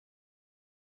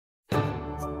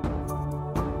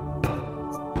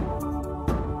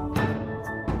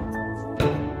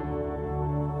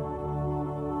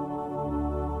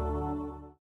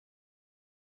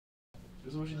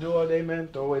what you do all day, man?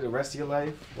 Throw away the rest of your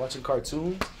life watching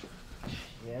cartoons?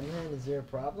 Yeah, man. Is there a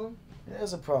problem? Yeah,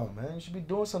 there's a problem, man. You should be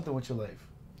doing something with your life.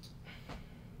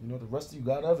 You know, the rest you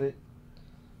got of it.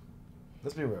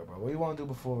 Let's be real, bro. What do you want to do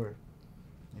before,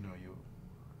 you know, you...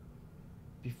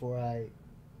 Before I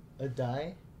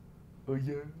die? Oh,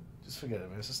 yeah? Just forget it,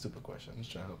 man. It's a stupid question. I'm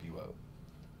just trying to help you out.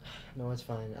 No, it's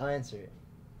fine. I'll answer it.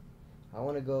 I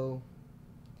want to go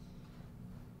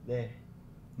there.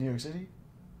 New York City?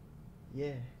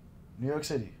 Yeah. New York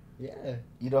City? Yeah.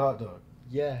 Eat a hot dog?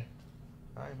 Yeah.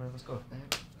 All right, man. Let's go.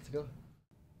 Let's go.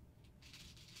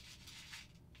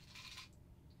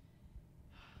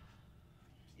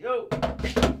 Yo!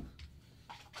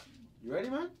 You ready,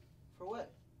 man? For what?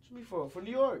 What you mean for? For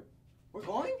New York. We're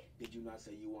going? Did you not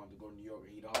say you wanted to go to New York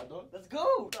and eat a hot dog? Let's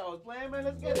go! I was playing, man.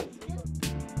 Let's get it. This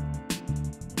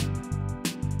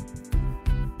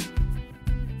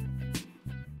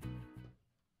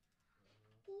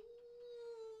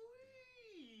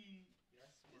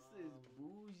is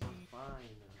bougie.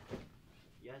 Fine.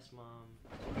 Yes, Mom.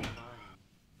 I'm fine.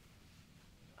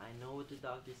 I know what the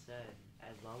doctor said.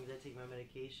 As long as I take my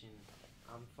medication,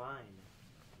 I'm fine.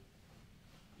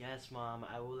 Yes, Mom.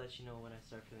 I will let you know when I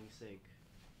start feeling sick.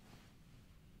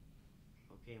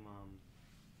 Okay, Mom.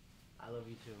 I love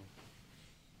you too.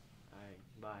 Alright,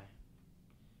 bye.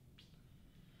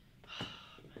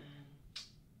 Man,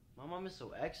 my mom is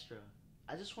so extra.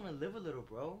 I just want to live a little,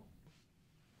 bro.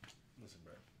 Listen,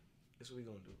 bro. This is what we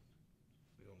gonna do.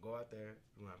 We gonna go out there.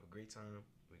 We gonna have a great time.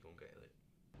 We gonna get lit.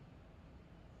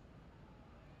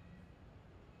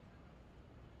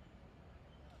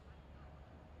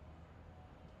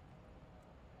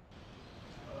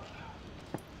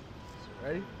 So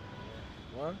ready?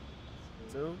 1,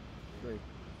 2, 3.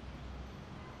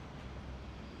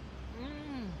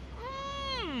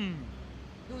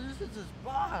 Dude, this is a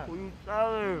spot. Who you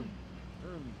telling?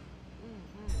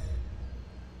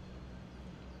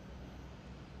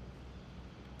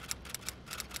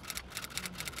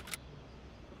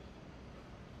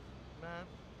 Man,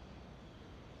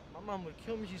 my mom would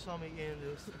kill me if she saw me eating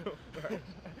this.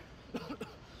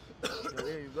 Yo, E,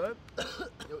 you good?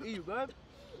 Yo, E, you good?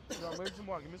 Yo, maybe some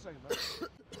more. Give me a second, man.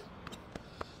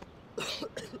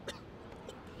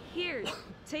 Here,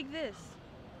 take this.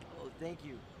 Oh, thank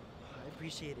you. I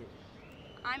appreciate it.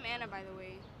 I'm Anna, by the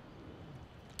way.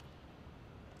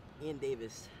 Ian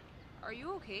Davis. Are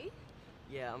you okay?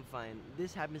 Yeah, I'm fine.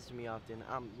 This happens to me often.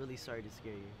 I'm really sorry to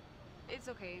scare you. It's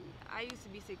okay. I used to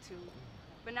be sick too,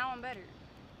 but now I'm better.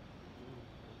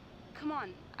 Come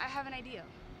on, I have an idea.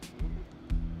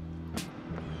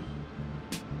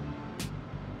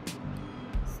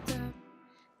 Stop.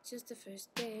 Just the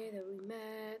first day that we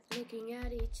met, looking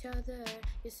at each other,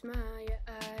 your smile, your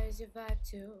eyes, your vibe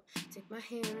too. Take my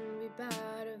hand, we about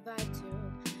to vibe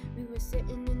too. We were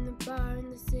sitting in the bar in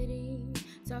the city,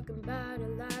 talking about our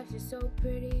lives, you're so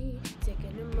pretty.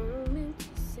 Taking a moment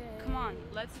to say, Come on,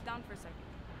 let's sit down for a second.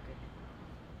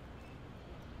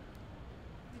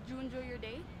 Did you enjoy your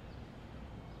day?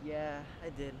 Yeah, I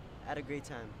did. I had a great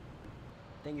time.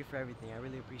 Thank you for everything. I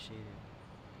really appreciate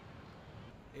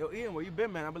it. Yo, Ian, where you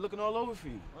been, man? I've been looking all over for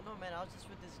you. Oh no, man, I was just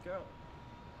with this girl.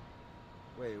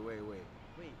 Wait. Wait,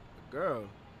 A girl?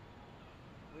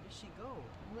 where did she go?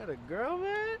 You met a girl,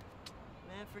 man?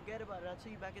 Man, forget about it. I'll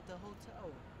tell you back at the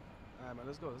hotel. All right, man,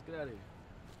 let's go. Let's get out of here.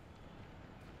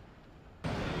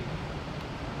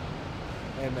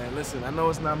 Hey, man, listen, I know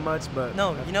it's not much, but...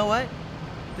 No, you know what?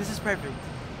 This is perfect.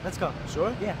 Let's go.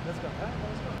 Sure? Yeah, let's go. All right,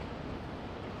 let's go.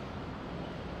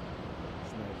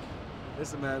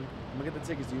 Listen, man, I'm gonna get the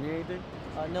tickets. Do you need anything?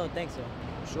 No, thanks, sir.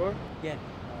 Sure? Yeah.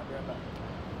 I'll be right back.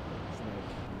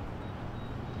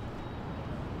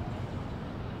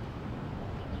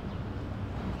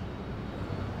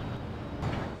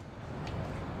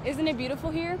 Isn't it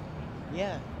beautiful here?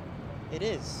 Yeah, it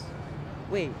is.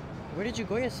 Wait, where did you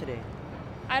go yesterday?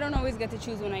 I don't always get to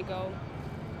choose when I go.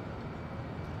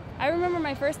 I remember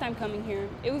my first time coming here.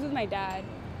 It was with my dad.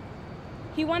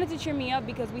 He wanted to cheer me up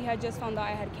because we had just found out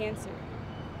I had cancer.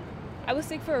 I was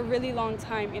sick for a really long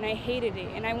time and I hated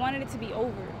it and I wanted it to be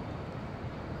over.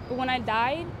 But when I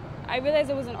died, I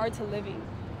realized it was an art to living.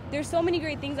 There's so many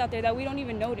great things out there that we don't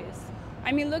even notice.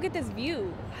 I mean, look at this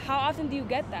view. How often do you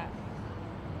get that?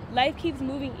 Life keeps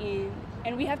moving in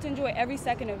and we have to enjoy every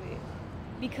second of it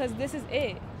because this is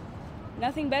it.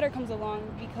 Nothing better comes along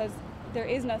because there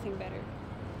is nothing better.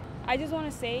 I just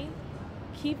want to say,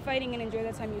 keep fighting and enjoy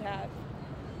the time you have.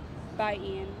 Bye,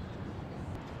 Ian.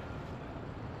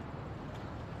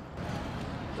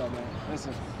 Yo, man,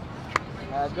 listen.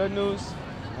 I got good news,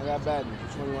 I got bad news.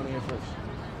 Which one do you want to hear first?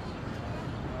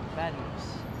 Bad news.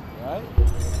 All right?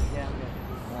 Yeah, I'm good.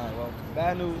 Alright, well,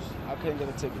 bad news, I couldn't get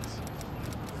the tickets.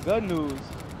 Good news,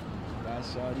 got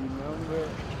shawty number.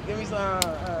 Give me some.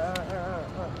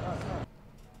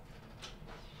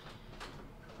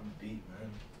 I'm beat,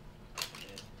 man.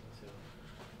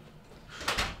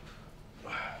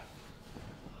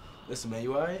 Listen, man,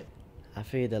 you alright? I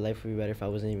figured that life would be better if I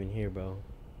wasn't even here, bro.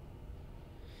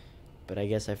 But I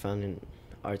guess I found an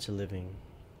art to living.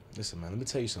 Listen, man, let me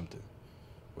tell you something.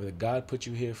 Whether God put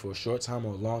you here for a short time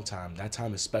or a long time, that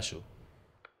time is special.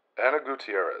 Anna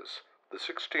Gutierrez, the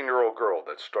 16-year-old girl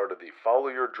that started the Follow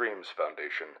Your Dreams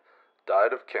Foundation,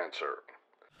 died of cancer.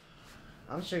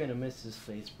 I'm sure gonna miss this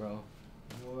place, bro.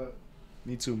 You know what?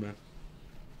 Me too, man.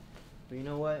 But you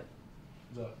know what?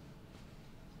 What's up?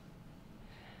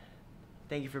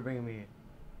 Thank you for bringing me here.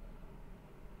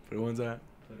 For the one time?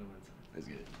 For the one time. Let's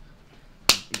get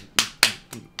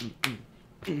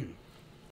it.